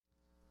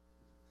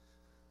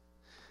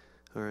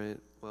All right.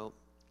 Well,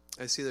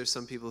 I see there's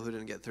some people who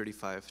didn't get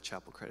 35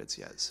 chapel credits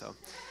yet, so.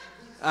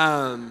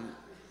 Yeah.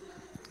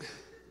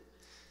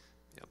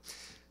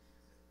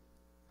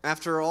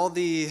 After all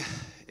the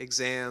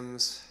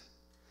exams,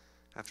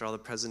 after all the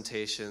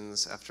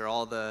presentations, after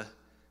all the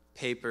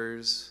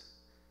papers,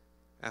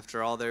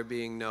 after all there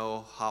being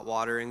no hot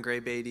water in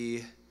Grade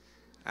 80,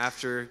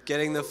 after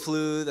getting the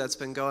flu that's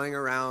been going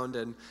around,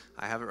 and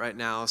I have it right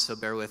now, so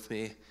bear with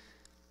me,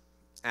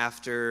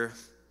 after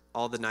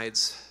all the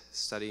nights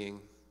studying,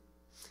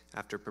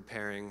 after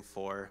preparing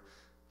for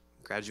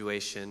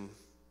graduation,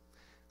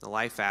 the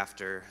life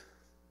after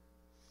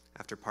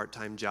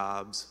part-time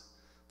jobs,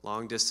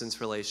 long-distance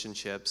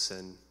relationships,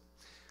 and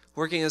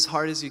working as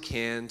hard as you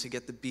can to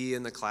get the B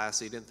in the class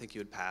that you didn't think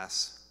you would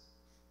pass.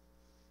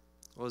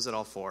 What was it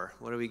all for?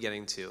 What are we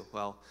getting to?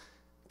 Well,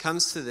 it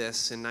comes to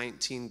this: in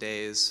 19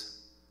 days,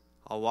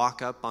 I'll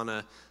walk up on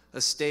a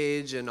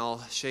stage and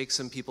I'll shake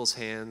some people's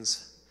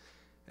hands,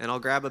 and I'll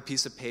grab a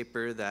piece of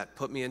paper that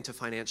put me into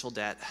financial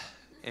debt,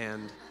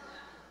 and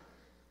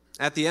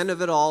at the end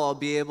of it all, I'll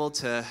be able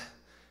to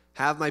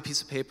have my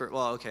piece of paper.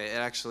 Well, okay,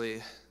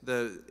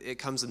 it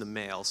comes in the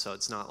mail, so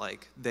it's not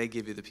like they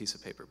give you the piece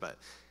of paper, but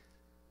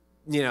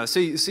so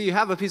you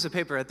have a piece of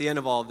paper at the end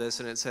of all of this,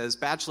 and it says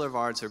Bachelor of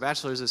Arts or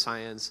Bachelor's of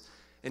Science,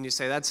 and you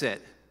say, that's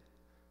it,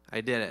 I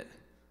did it,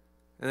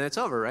 and then it's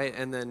over, right?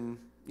 And then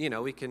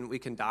we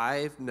can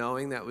die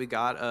knowing that we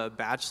got a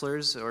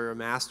bachelor's or a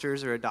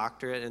master's or a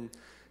doctorate, and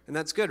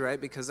that's good,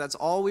 right? Because that's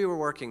all we were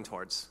working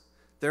towards.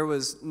 There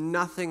was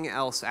nothing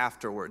else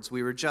afterwards.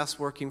 We were just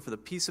working for the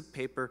piece of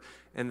paper,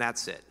 and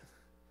that's it.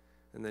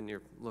 And then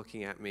you're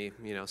looking at me,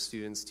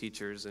 students,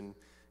 teachers, and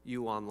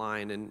you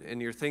online,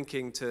 and you're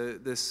thinking to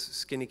this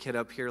skinny kid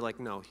up here, like,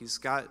 no, he's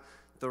got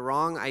the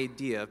wrong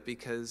idea,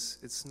 because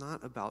it's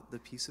not about the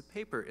piece of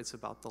paper. It's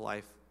about the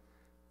life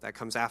that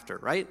comes after,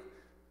 right?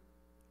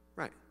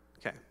 Right,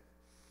 okay.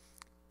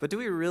 But do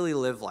we really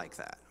live like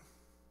that?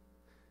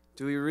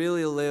 Do we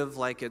really live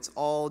like it's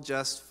all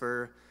just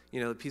for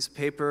the piece of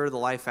paper, the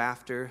life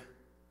after?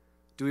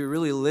 Do we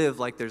really live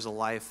like there's a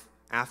life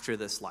after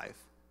this life?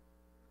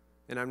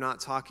 And I'm not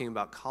talking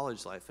about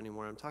college life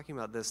anymore. I'm talking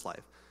about this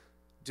life.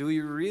 Do we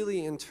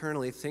really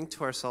internally think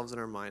to ourselves in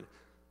our mind,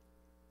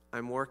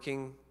 I'm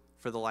working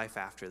for the life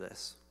after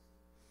this?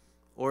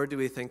 Or do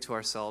we think to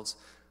ourselves,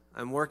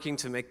 I'm working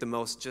to make the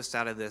most just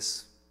out of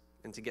this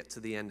and to get to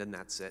the end, and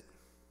that's it?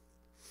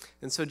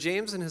 And so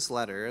James, in his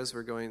letter, as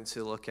we're going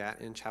to look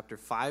at in chapter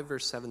 5,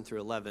 verse 7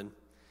 through 11,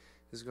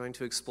 is going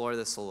to explore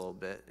this a little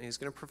bit. And he's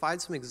going to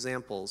provide some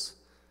examples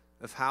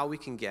of how we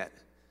can get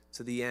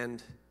to the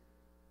end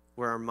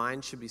where our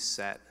mind should be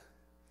set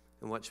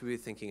and what should we be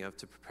thinking of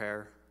to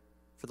prepare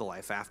for the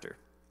life after.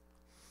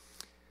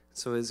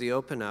 So as you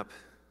open up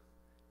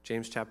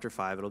James chapter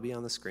 5, it'll be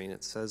on the screen.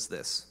 It says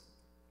this: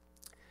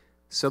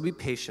 "So be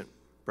patient,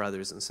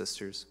 brothers and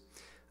sisters,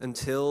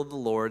 until the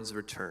Lord's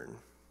return.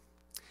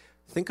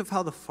 Think of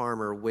how the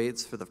farmer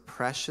waits for the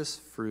precious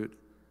fruit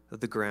of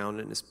the ground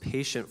and is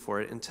patient for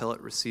it until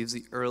it receives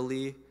the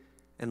early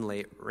and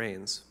late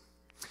rains.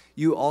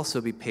 You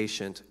also be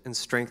patient and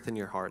strengthen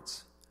your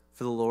hearts,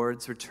 for the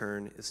Lord's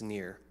return is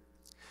near.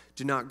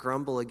 Do not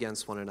grumble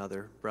against one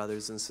another,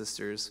 brothers and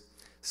sisters,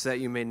 so that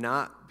you may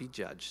not be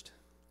judged.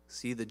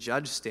 See, the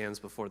judge stands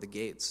before the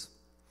gates.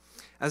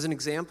 As an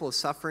example of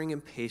suffering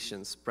and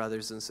patience,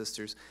 brothers and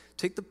sisters,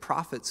 take the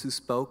prophets who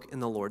spoke in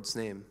the Lord's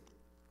name.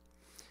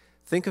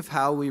 Think of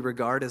how we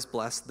regard as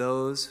blessed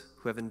those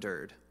who have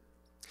endured.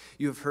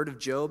 You have heard of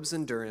Job's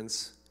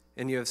endurance,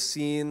 and you have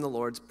seen the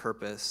Lord's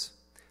purpose,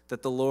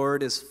 that the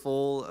Lord is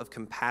full of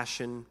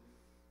compassion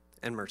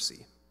and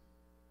mercy."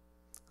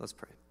 Let's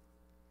pray.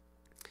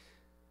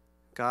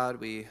 God,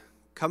 we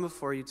come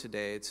before you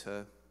today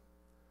to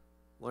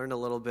learn a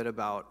little bit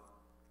about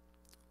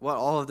what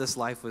all of this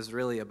life was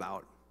really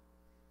about,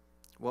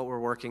 what we're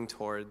working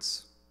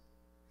towards,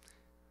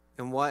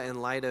 and what,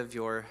 in light of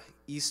your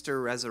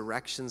Easter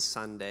Resurrection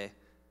Sunday,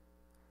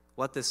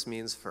 what this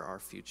means for our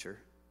future.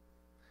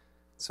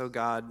 So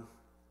God,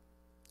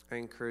 I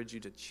encourage you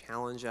to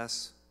challenge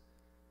us.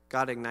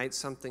 God, ignite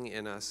something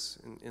in us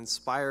and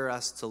inspire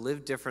us to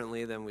live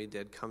differently than we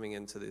did coming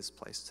into this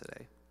place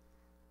today.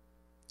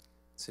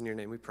 It's in your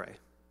name we pray.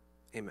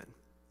 Amen.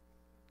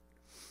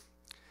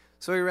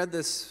 So we read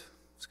this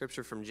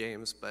scripture from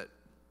James, but,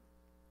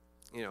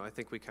 I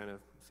think we kind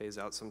of phase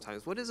out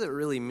sometimes. What does it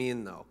really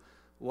mean, though?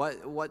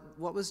 What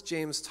was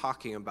James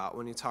talking about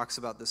when he talks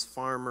about this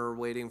farmer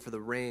waiting for the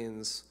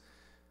rains,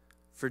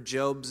 for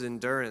Job's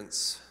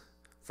endurance,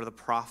 for the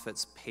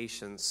prophet's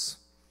patience,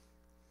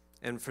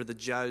 and for the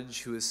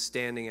judge who is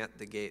standing at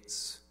the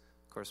gates?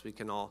 Of course, we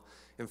can all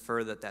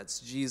infer that that's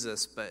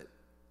Jesus,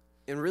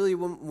 and really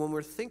when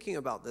we're thinking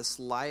about this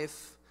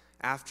life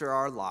after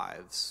our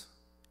lives,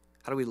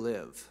 how do we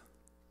live?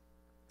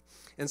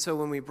 And so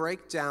when we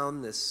break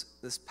down this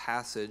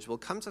passage, we'll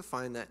come to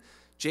find that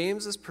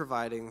James is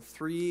providing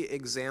 3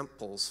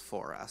 examples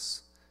for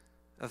us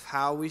of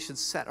how we should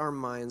set our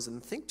minds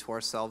and think to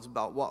ourselves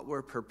about what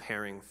we're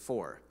preparing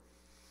for.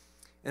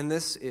 And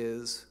this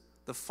is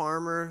the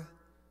farmer,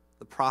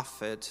 the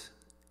prophet,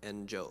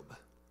 and Job.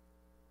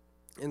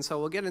 And so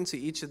we'll get into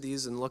each of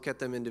these and look at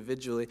them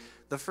individually.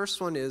 The first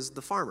one is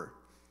the farmer.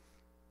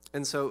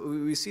 And so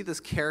we see this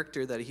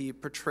character that he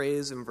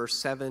portrays in verse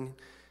 7.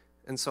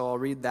 And so I'll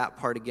read that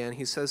part again.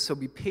 He says, "So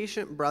be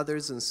patient,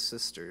 brothers and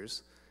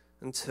sisters,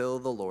 until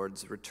the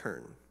Lord's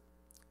return.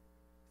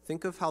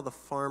 Think of how the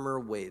farmer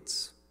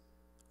waits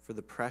for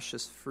the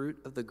precious fruit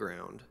of the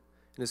ground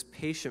and is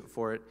patient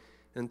for it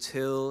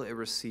until it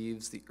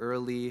receives the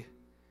early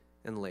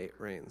and late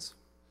rains."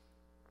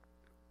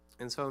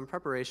 And so in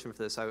preparation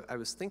for this, I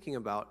was thinking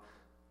about,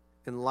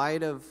 in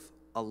light of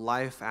a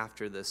life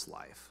after this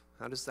life,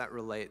 how does that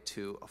relate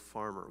to a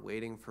farmer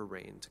waiting for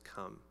rain to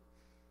come?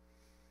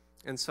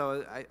 And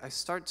so I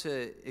start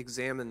to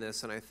examine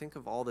this, and I think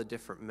of all the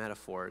different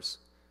metaphors,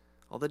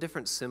 all the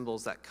different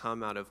symbols that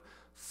come out of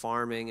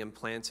farming and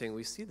planting.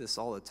 We see this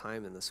all the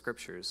time in the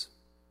scriptures.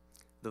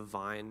 The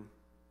vine,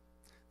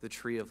 the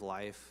tree of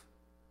life,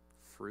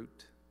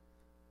 fruit,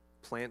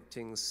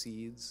 planting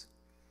seeds.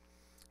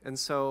 And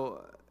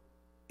so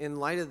in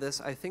light of this,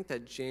 I think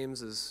that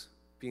James is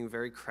being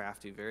very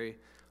crafty, very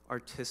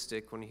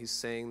artistic when he's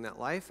saying that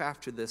life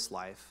after this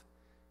life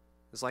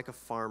is like a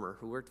farmer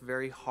who worked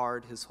very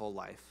hard his whole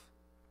life,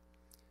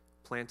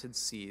 planted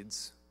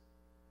seeds.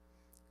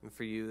 And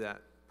for you,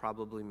 that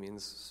probably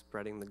means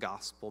spreading the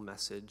gospel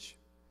message,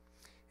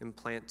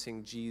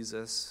 implanting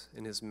Jesus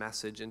and his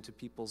message into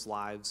people's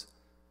lives,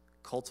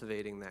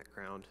 cultivating that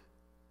ground,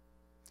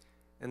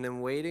 and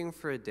then waiting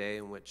for a day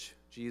in which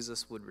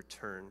Jesus would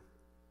return,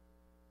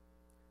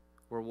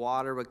 where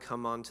water would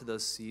come onto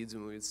those seeds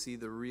and we would see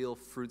the real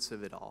fruits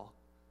of it all,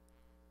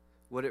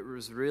 what it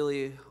was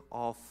really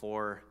all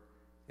for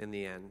in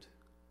the end,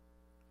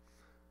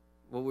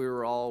 what we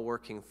were all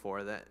working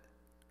for, that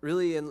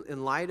really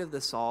in light of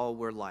this all,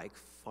 we're like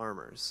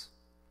farmers,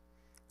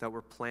 that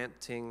we're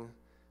planting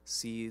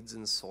seeds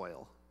in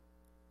soil,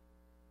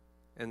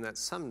 and that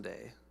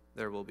someday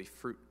there will be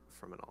fruit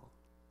from it all.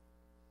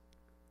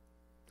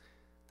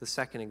 The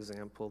second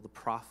example, the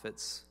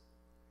prophets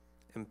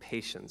and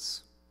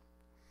patience.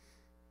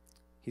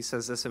 He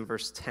says this in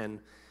verse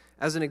 10,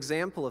 "As an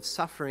example of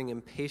suffering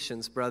and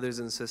patience, brothers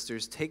and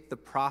sisters, take the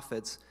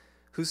prophets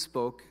who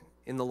spoke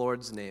in the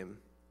Lord's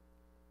name."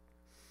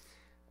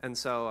 And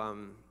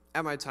so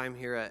at my time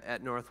here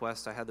at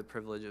Northwest, I had the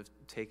privilege of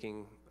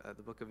taking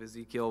the book of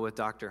Ezekiel with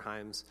Dr.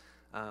 Himes,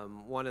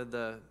 one of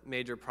the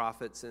major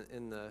prophets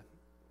in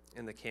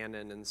the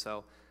canon. And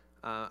so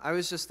I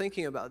was just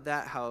thinking about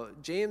that, how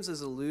James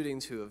is alluding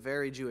to a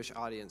very Jewish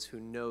audience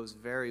who knows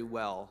very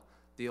well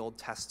the Old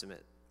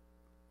Testament.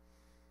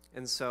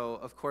 And so,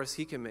 of course,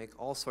 he can make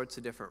all sorts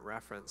of different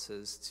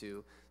references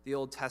to the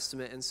Old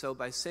Testament. And so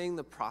by saying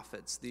the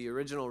prophets, the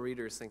original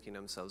reader is thinking to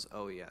themselves,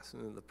 oh, yes,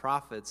 the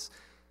prophets,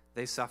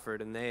 they suffered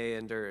and they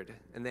endured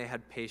and they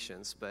had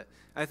patience. But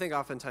I think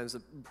oftentimes the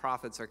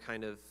prophets are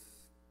kind of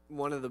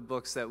one of the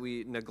books that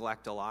we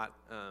neglect a lot.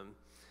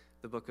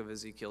 The book of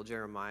Ezekiel,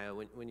 Jeremiah,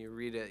 when you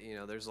read it,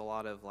 there's a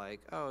lot of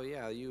like, oh,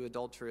 yeah, you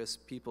adulterous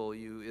people,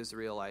 you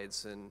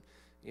Israelites, and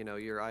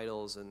your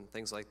idols and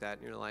things like that.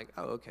 And you're like,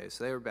 oh, okay,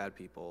 so they were bad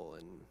people,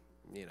 and,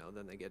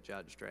 then they get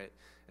judged, right?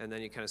 And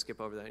then you kind of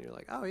skip over that, and you're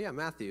like, oh, yeah,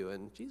 Matthew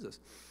and Jesus.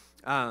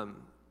 But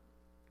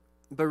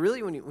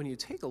really, when you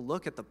take a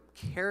look at the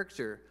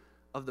character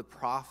of the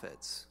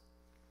prophets,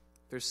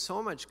 there's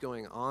so much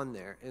going on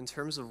there in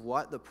terms of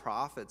what the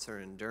prophets are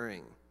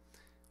enduring,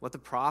 what the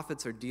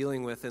prophets are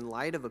dealing with in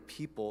light of a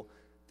people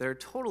that are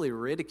totally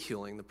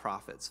ridiculing the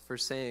prophets for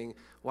saying,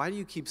 why do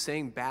you keep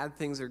saying bad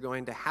things are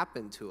going to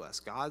happen to us?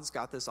 God's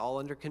got this all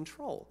under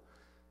control.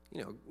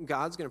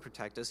 God's going to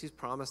protect us. He's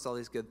promised all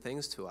these good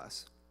things to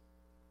us.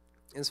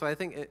 And so I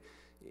think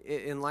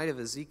in light of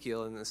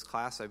Ezekiel, in this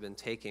class I've been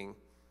taking,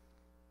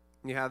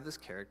 you have this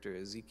character,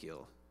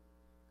 Ezekiel,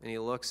 and he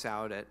looks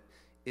out at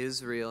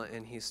Israel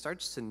and he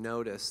starts to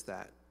notice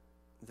that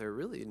they're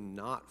really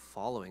not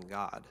following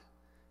God.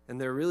 And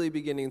they're really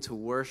beginning to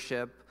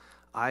worship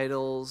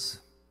idols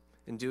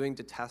and doing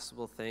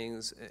detestable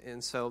things.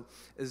 And so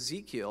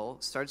Ezekiel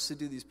starts to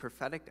do these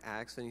prophetic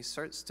acts, and he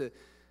starts to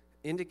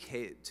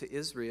indicate to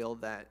Israel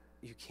that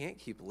you can't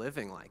keep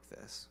living like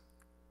this.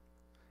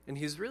 And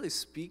he's really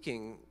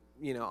speaking,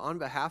 on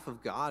behalf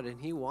of God, and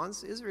he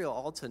wants Israel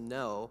all to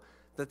know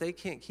that they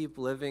can't keep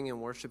living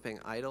and worshiping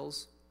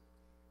idols.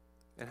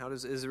 And how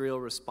does Israel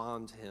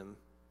respond to him?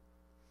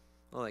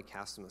 Well, they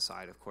cast him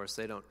aside, of course.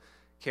 They don't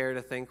care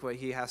to think what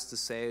he has to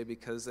say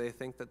because they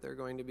think that they're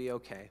going to be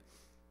okay.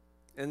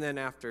 And then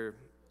after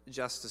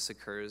justice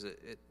occurs,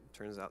 it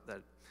turns out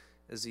that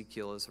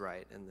Ezekiel is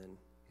right, and then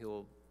he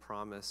will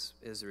promise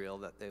Israel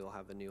that they will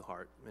have a new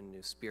heart and a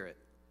new spirit.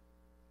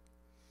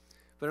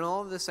 But in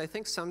all of this, I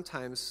think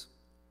sometimes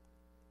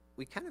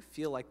we kind of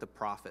feel like the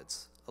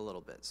prophets a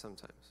little bit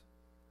sometimes.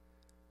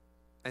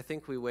 I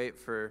think we wait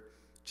for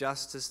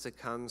justice to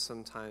come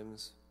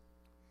sometimes,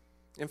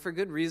 and for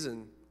good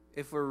reason.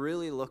 If we're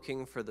really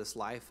looking for this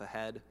life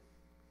ahead,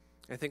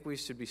 I think we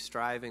should be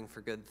striving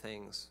for good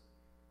things.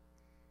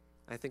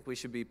 I think we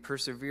should be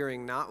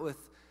persevering not with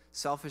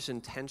selfish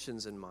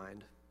intentions in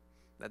mind,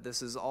 that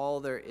this is all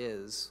there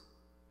is,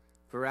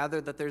 but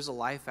rather that there's a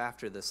life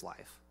after this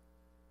life.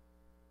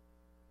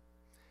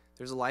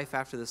 There's a life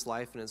after this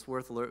life, and it's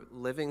worth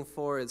living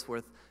for, it's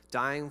worth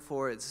dying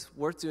for, it's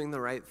worth doing the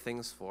right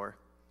things for.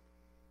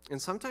 And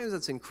sometimes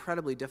it's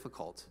incredibly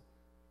difficult.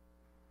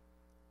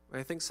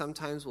 I think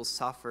sometimes we'll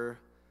suffer,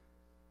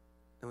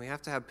 and we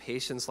have to have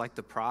patience like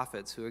the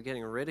prophets who are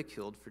getting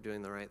ridiculed for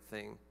doing the right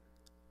thing.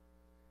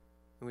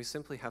 And we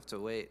simply have to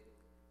wait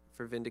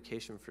for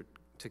vindication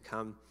to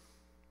come.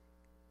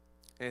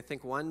 And I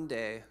think one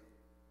day,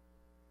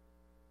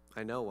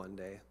 I know one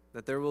day,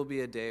 that there will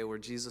be a day where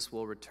Jesus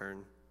will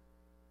return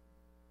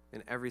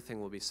and everything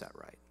will be set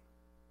right.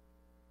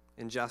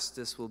 And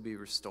justice will be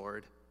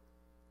restored.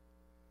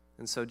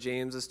 And so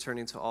James is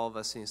turning to all of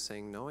us and he's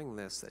saying, knowing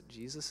this, that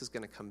Jesus is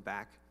going to come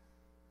back,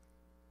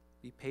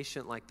 be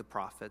patient like the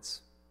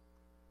prophets,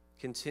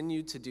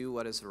 continue to do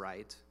what is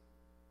right,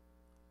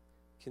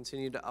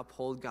 continue to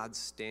uphold God's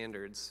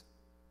standards,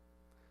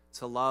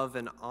 to love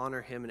and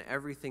honor him in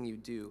everything you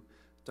do.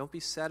 Don't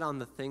be set on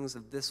the things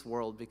of this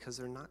world because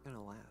they're not going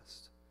to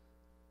last.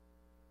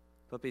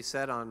 But be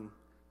set on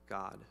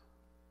God,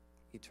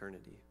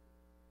 eternity,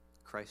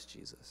 Christ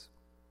Jesus.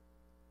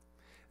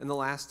 And the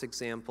last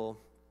example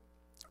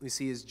we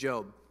see is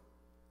Job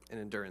and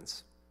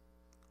endurance.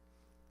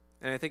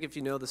 And I think if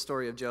you know the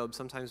story of Job,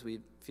 sometimes we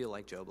feel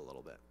like Job a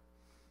little bit.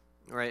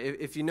 All right?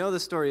 If you know the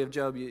story of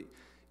Job,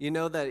 you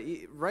know that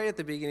right at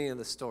the beginning of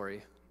the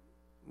story,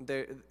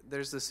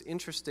 there's this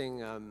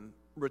interesting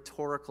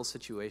rhetorical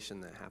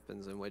situation that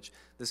happens in which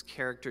this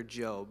character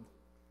Job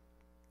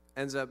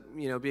ends up,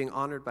 being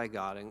honored by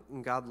God,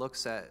 and God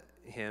looks at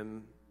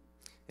him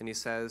and he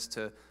says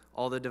to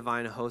all the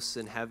divine hosts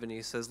in heaven,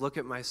 he says, "Look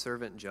at my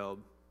servant Job,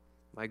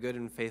 my good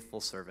and faithful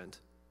servant.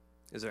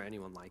 Is there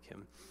anyone like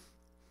him?"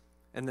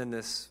 And then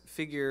this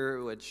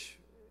figure, which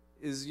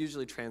is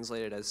usually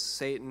translated as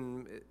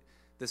Satan,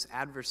 this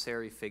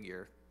adversary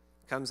figure,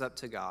 comes up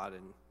to God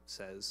and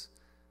says,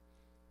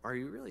 "Are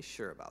you really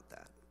sure about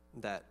that?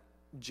 That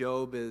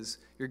Job is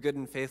your good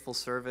and faithful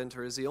servant,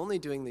 or is he only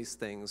doing these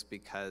things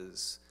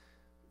because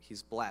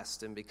he's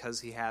blessed and because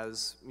he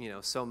has,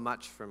 so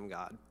much from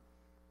God?"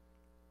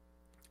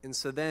 And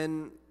so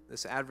then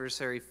this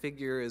adversary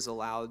figure is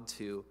allowed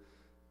to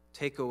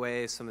take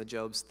away some of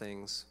Job's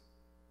things,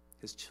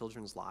 his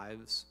children's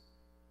lives,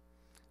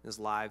 his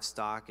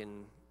livestock,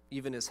 and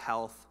even his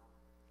health.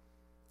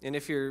 And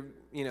if you're,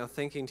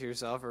 thinking to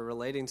yourself or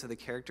relating to the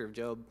character of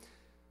Job,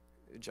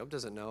 Job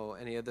doesn't know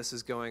any of this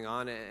is going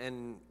on.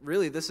 And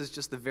really, this is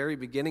just the very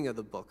beginning of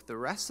the book. The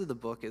rest of the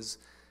book is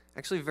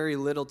actually very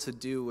little to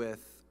do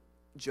with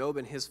Job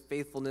and his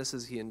faithfulness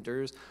as he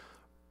endures.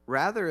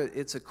 Rather,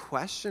 it's a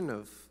question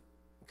of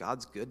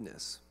God's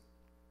goodness.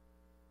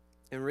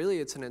 And really,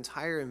 it's an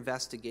entire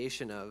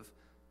investigation of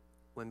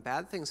when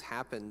bad things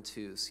happen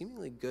to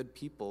seemingly good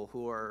people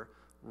who are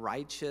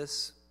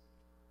righteous,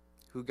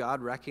 who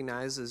God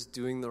recognizes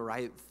doing the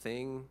right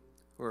thing,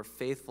 who are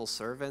faithful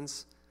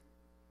servants,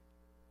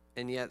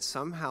 and yet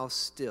somehow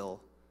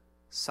still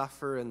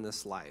suffer in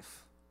this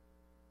life.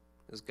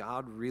 Is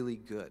God really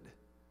good?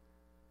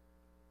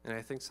 And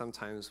I think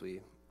sometimes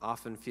we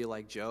often feel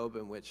like Job,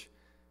 in which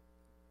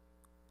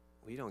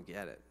we don't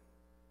get it.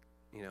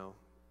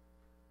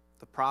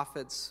 The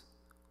prophets,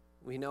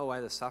 we know why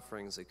the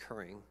suffering is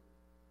occurring.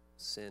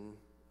 Sin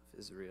of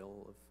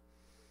Israel, of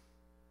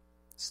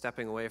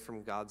stepping away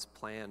from God's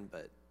plan.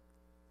 But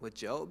with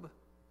Job,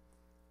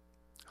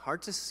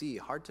 hard to see,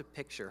 hard to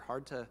picture,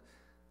 hard to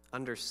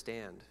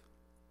understand.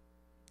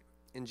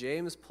 And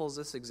James pulls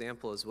this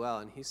example as well,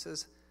 and he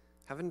says,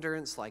 have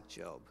endurance like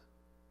Job.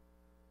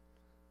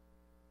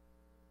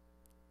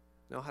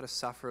 Know how to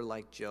suffer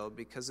like Job,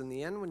 because in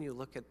the end, when you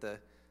look at the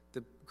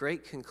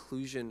great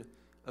conclusion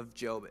of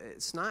Job,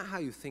 it's not how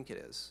you think it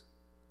is.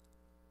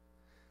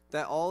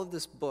 That all of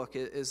this book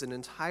is an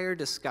entire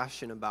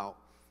discussion about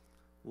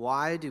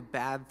why do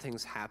bad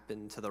things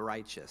happen to the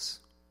righteous.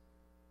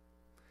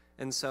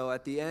 And so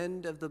at the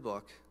end of the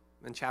book,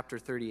 in chapter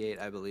 38,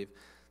 I believe,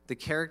 the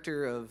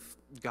character of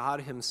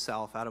God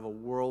himself out of a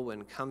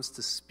whirlwind comes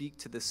to speak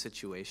to this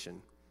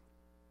situation,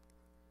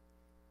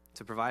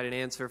 to provide an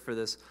answer for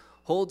this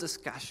whole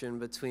discussion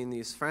between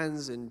these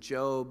friends and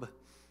Job.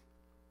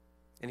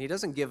 And he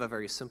doesn't give a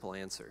very simple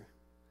answer.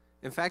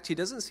 In fact, he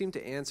doesn't seem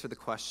to answer the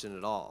question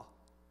at all.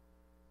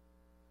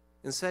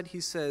 Instead, he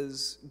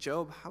says,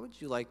 "Job, how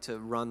would you like to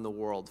run the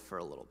world for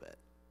a little bit?"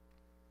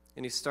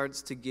 And he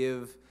starts to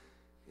give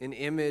an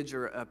image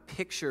or a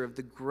picture of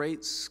the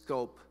great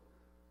scope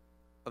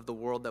of the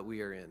world that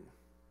we are in,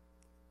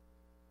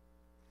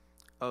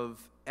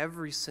 of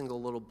every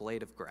single little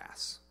blade of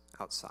grass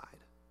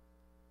outside,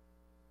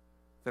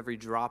 of every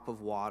drop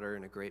of water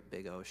in a great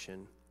big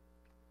ocean,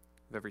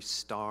 of every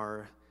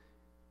star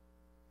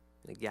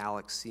in a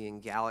galaxy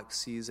and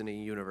galaxies in a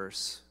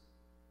universe.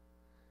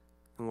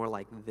 And we're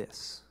like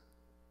this.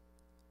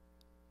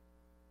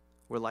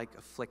 We're like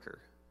a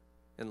flicker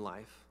in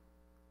life.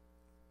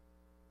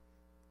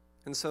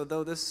 And so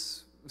though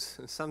this,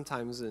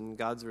 sometimes in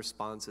God's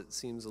response, it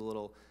seems a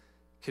little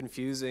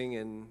confusing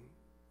and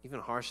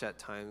even harsh at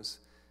times,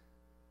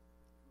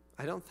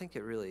 I don't think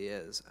it really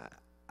is.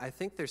 I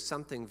think there's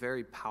something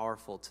very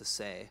powerful to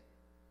say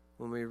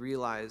when we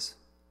realize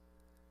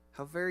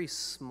how very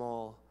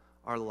small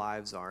our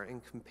lives are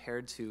and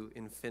compared to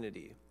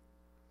infinity.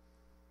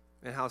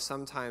 And how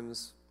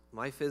sometimes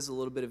life is a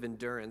little bit of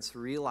endurance,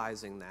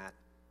 realizing that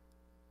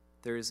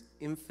there is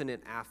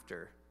infinite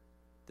after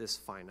this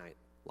finite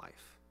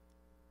life.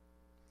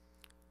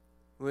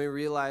 When we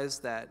realize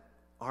that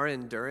our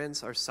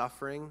endurance, our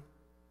suffering,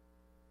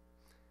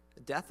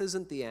 death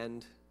isn't the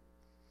end.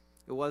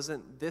 It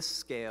wasn't this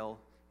scale,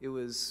 it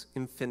was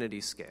infinity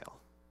scale.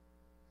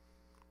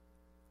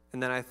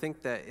 And then I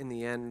think that in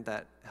the end,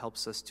 that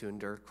helps us to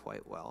endure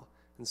quite well.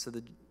 And so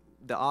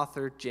the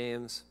author,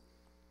 James,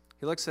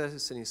 he looks at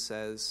us and he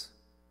says,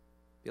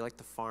 be like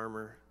the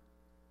farmer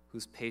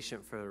who's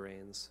patient for the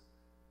rains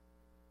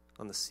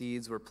on the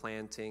seeds we're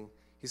planting.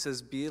 He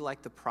says, be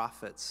like the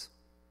prophets,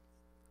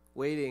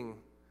 waiting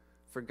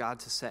for God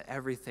to set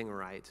everything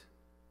right.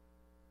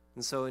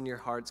 And so in your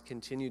hearts,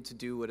 continue to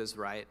do what is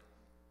right.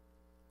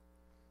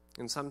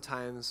 And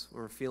sometimes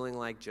when we're feeling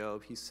like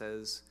Job, he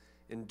says,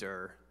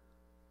 endure.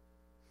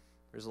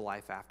 There's a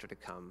life after to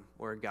come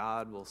where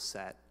God will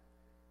set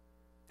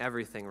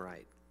everything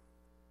right.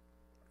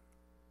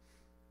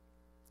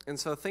 And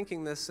so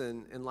thinking this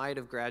in light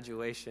of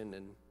graduation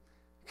and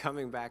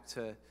coming back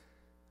to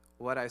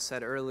what I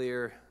said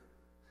earlier,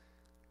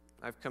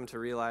 I've come to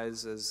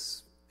realize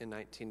as in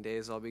 19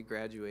 days I'll be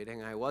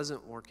graduating, I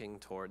wasn't working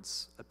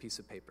towards a piece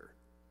of paper.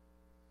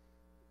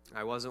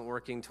 I wasn't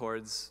working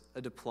towards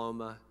a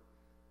diploma.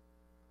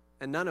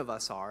 And none of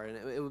us are. And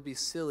it would be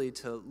silly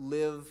to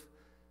live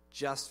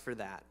just for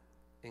that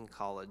in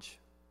college.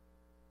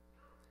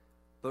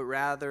 But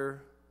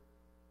rather,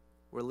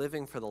 we're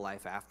living for the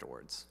life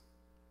afterwards.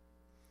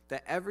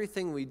 That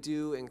everything we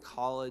do in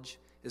college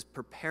is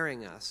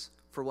preparing us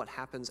for what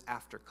happens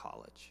after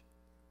college.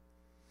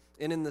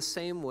 And in the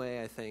same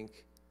way, I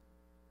think,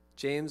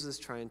 James is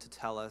trying to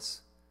tell us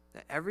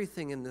that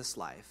everything in this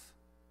life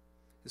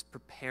is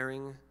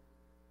preparing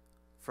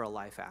for a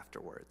life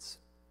afterwards.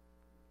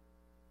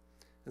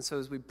 And so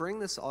as we bring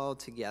this all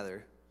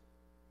together,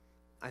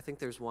 I think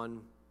there's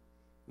one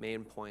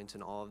main point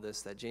in all of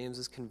this that James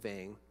is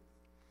conveying,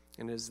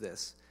 and it is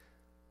this: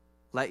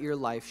 let your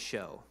life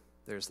show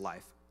there's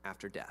life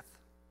after death.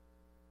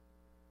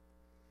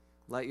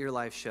 Let your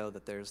life show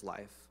that there's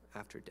life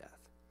after death.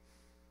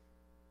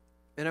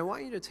 And I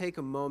want you to take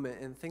a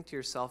moment and think to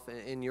yourself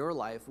in your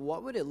life,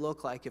 what would it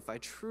look like if I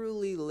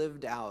truly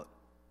lived out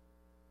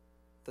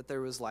that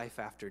there was life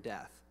after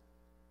death?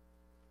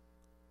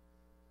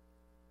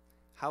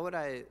 How would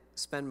I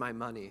spend my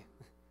money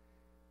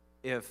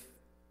if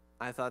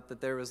I thought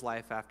that there was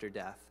life after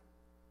death?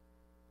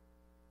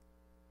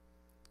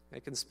 I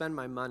can spend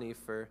my money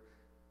for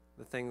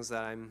the things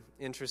that I'm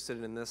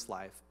interested in this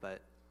life,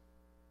 but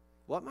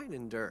what might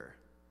endure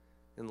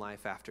in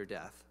life after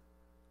death?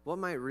 What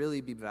might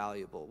really be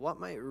valuable? What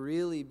might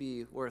really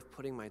be worth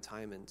putting my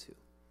time into?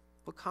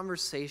 What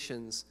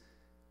conversations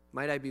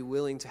might I be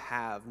willing to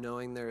have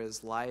knowing there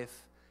is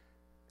life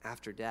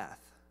after death?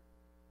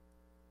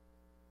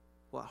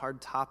 What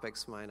hard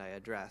topics might I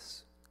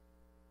address?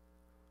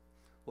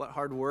 What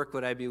hard work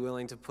would I be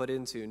willing to put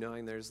into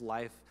knowing there's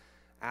life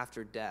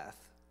after death?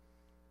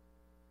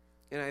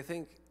 And I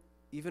think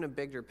even a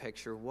bigger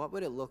picture, what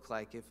would it look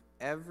like if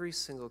every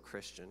single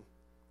Christian,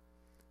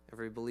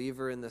 every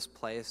believer in this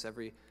place,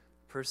 every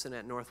person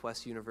at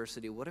Northwest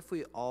University, what if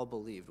we all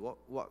believed?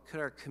 What could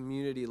our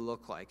community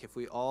look like if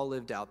we all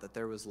lived out that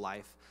there was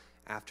life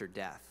after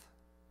death?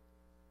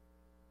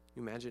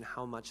 You imagine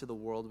how much of the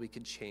world we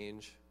could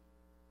change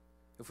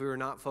if we were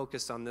not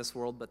focused on this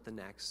world but the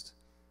next.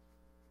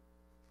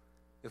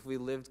 If we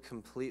lived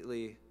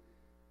completely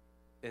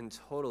and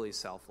totally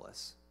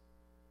selfless,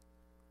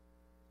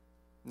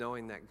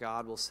 knowing that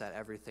God will set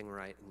everything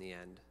right in the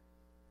end.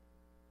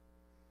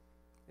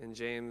 And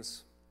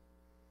James,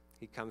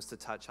 he comes to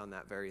touch on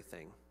that very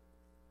thing.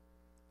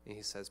 And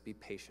he says, be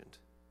patient,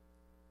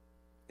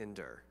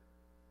 endure,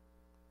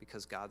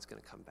 because God's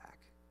going to come back.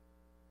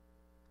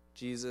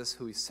 Jesus,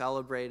 who we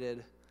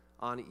celebrated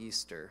on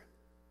Easter,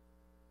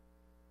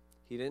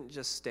 he didn't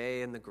just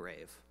stay in the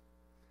grave,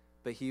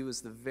 but he was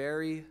the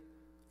very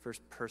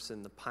first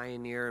person, the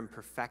pioneer and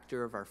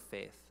perfecter of our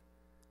faith,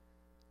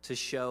 to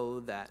show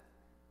that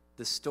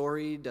the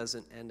story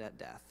doesn't end at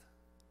death.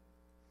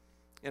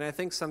 And I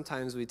think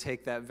sometimes we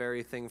take that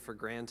very thing for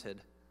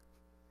granted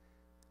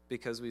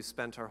because we've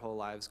spent our whole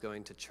lives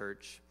going to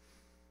church,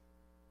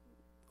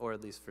 or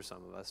at least for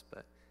some of us,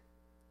 but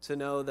to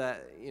know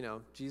that,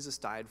 Jesus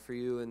died for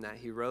you and that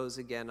he rose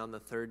again on the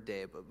third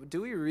day. But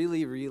do we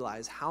really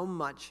realize how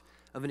much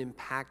of an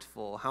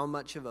impactful, how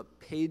much of a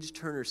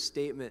page-turner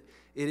statement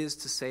it is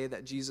to say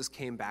that Jesus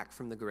came back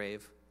from the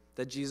grave,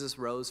 that Jesus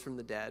rose from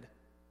the dead?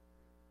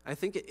 I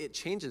think it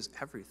changes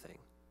everything.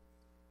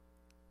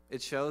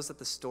 It shows that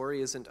the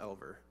story isn't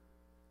over,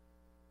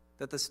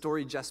 that the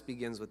story just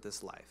begins with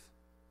this life,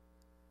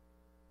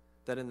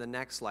 that in the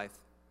next life,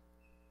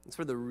 that's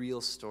where the real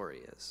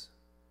story is.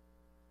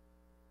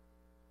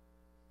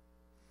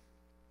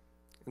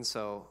 And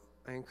so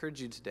I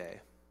encourage you today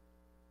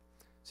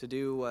to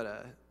do what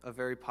a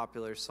very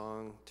popular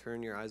song,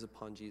 Turn Your Eyes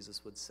Upon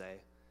Jesus, would say.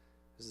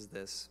 This is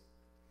this.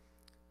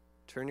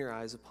 Turn your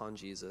eyes upon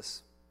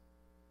Jesus.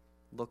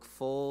 Look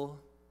full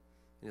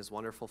in his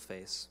wonderful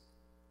face.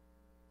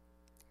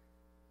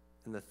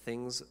 And the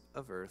things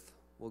of earth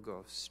will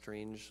grow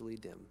strangely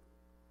dim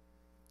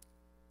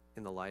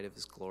in the light of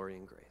his glory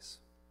and grace.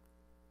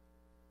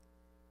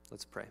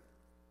 Let's pray.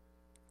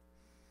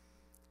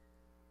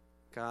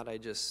 God, I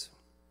just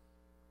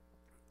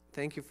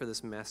thank you for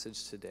this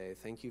message today.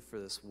 Thank you for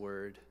this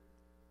word.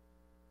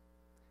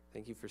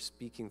 Thank you for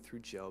speaking through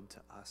Job to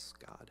us,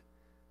 God.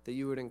 That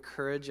you would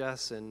encourage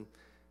us and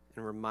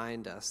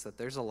remind us that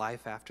there's a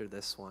life after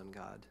this one,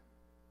 God.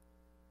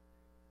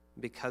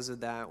 Because of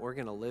that, we're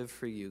going to live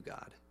for you,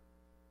 God.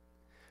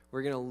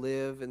 We're going to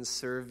live and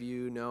serve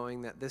you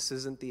knowing that this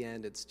isn't the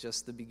end, it's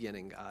just the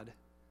beginning, God.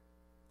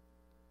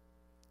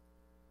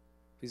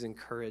 Please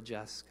encourage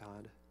us,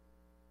 God.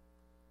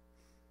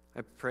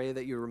 I pray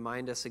that you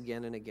remind us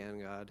again and again,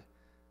 God.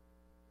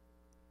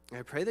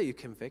 I pray that you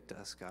convict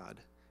us, God,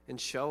 and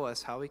show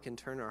us how we can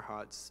turn our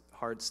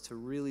hearts to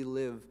really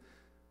live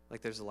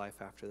like there's a life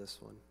after this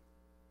one.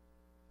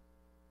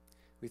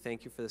 We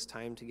thank you for this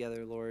time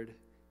together, Lord.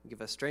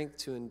 Give us strength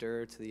to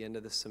endure to the end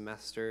of the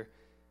semester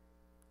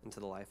and to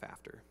the life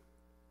after.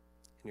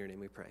 In your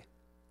name we pray.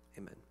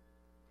 Amen.